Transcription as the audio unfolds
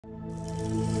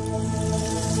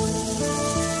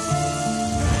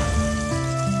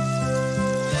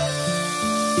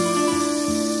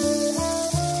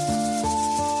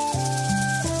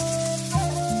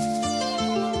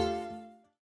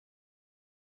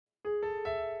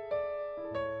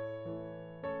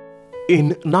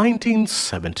In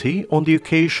 1970, on the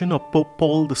occasion of Pope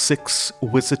Paul VI's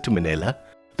visit to Manila,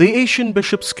 the Asian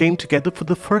bishops came together for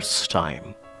the first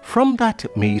time. From that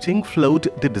meeting flowed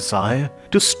the desire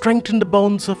to strengthen the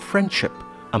bonds of friendship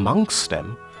amongst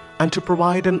them and to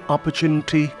provide an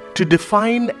opportunity to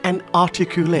define and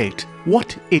articulate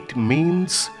what it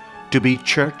means to be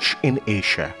Church in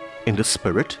Asia in the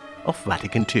spirit of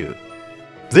Vatican II.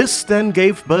 This then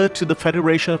gave birth to the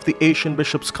Federation of the Asian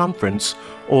Bishops' Conference,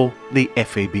 or the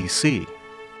FABC.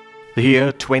 The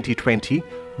year 2020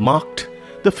 marked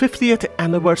the 50th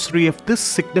anniversary of this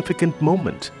significant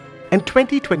moment, and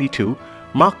 2022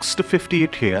 marks the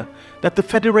 50th year that the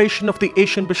Federation of the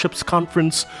Asian Bishops'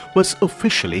 Conference was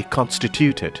officially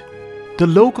constituted. The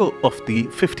logo of the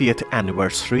 50th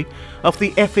anniversary of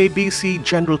the FABC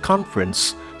General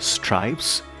Conference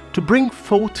strives to bring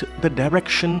forth the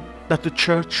direction that the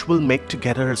Church will make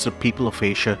together as a people of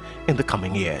Asia in the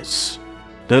coming years.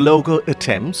 The logo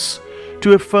attempts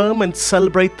to affirm and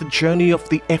celebrate the journey of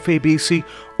the FABC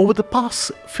over the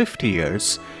past 50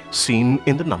 years, seen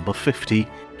in the number 50.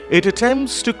 It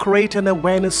attempts to create an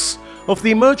awareness of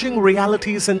the emerging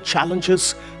realities and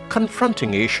challenges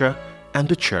confronting Asia and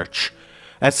the Church,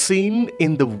 as seen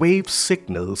in the wave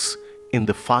signals in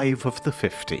the 5 of the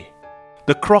 50.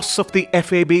 The cross of the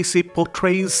FABC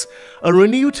portrays a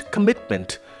renewed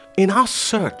commitment in our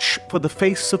search for the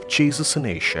face of Jesus in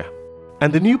Asia.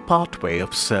 And the new pathway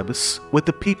of service with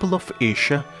the people of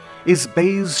Asia is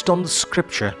based on the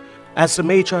scripture as the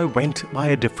Magi went by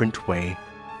a different way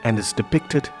and is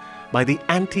depicted by the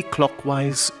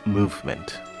anti-clockwise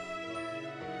movement.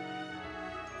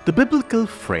 The biblical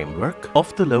framework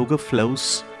of the logo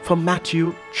flows from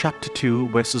Matthew chapter 2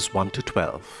 verses 1 to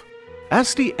 12.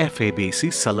 As the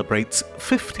FABC celebrates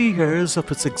 50 years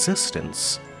of its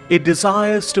existence, it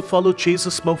desires to follow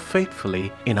Jesus more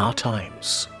faithfully in our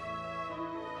times.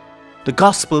 The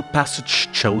Gospel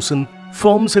passage chosen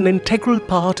forms an integral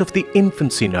part of the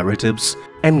infancy narratives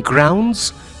and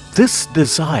grounds this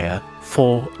desire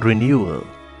for renewal.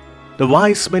 The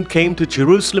wise men came to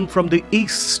Jerusalem from the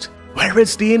east. Where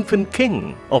is the infant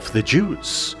king of the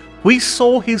Jews? We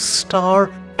saw his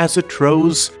star as it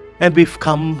rose, and we've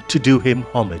come to do him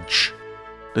homage.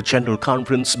 The General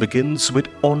Conference begins with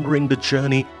honoring the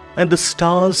journey and the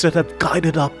stars that have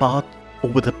guided our path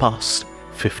over the past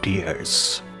 50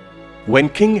 years. When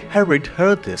King Herod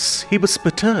heard this, he was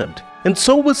perturbed, and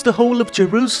so was the whole of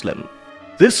Jerusalem.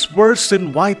 This verse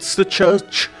invites the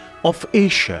Church of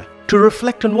Asia to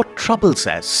reflect on what troubles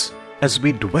us as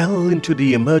we dwell into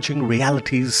the emerging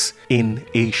realities in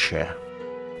Asia.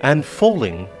 And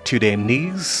falling to their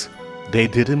knees, they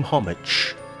did him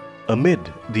homage. Amid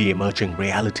the emerging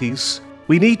realities,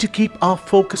 we need to keep our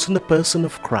focus on the person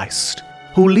of Christ,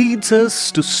 who leads us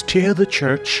to steer the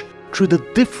Church through the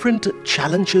different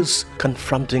challenges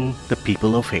confronting the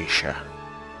people of Asia.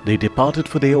 They departed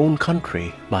for their own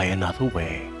country by another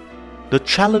way. The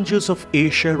challenges of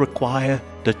Asia require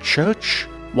the Church,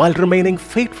 while remaining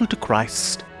faithful to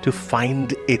Christ, to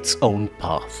find its own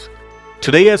path.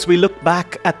 Today, as we look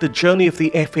back at the journey of the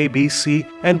FABC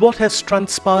and what has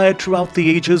transpired throughout the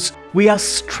ages, we are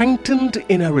strengthened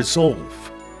in our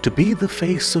resolve to be the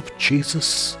face of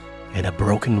Jesus in a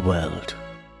broken world.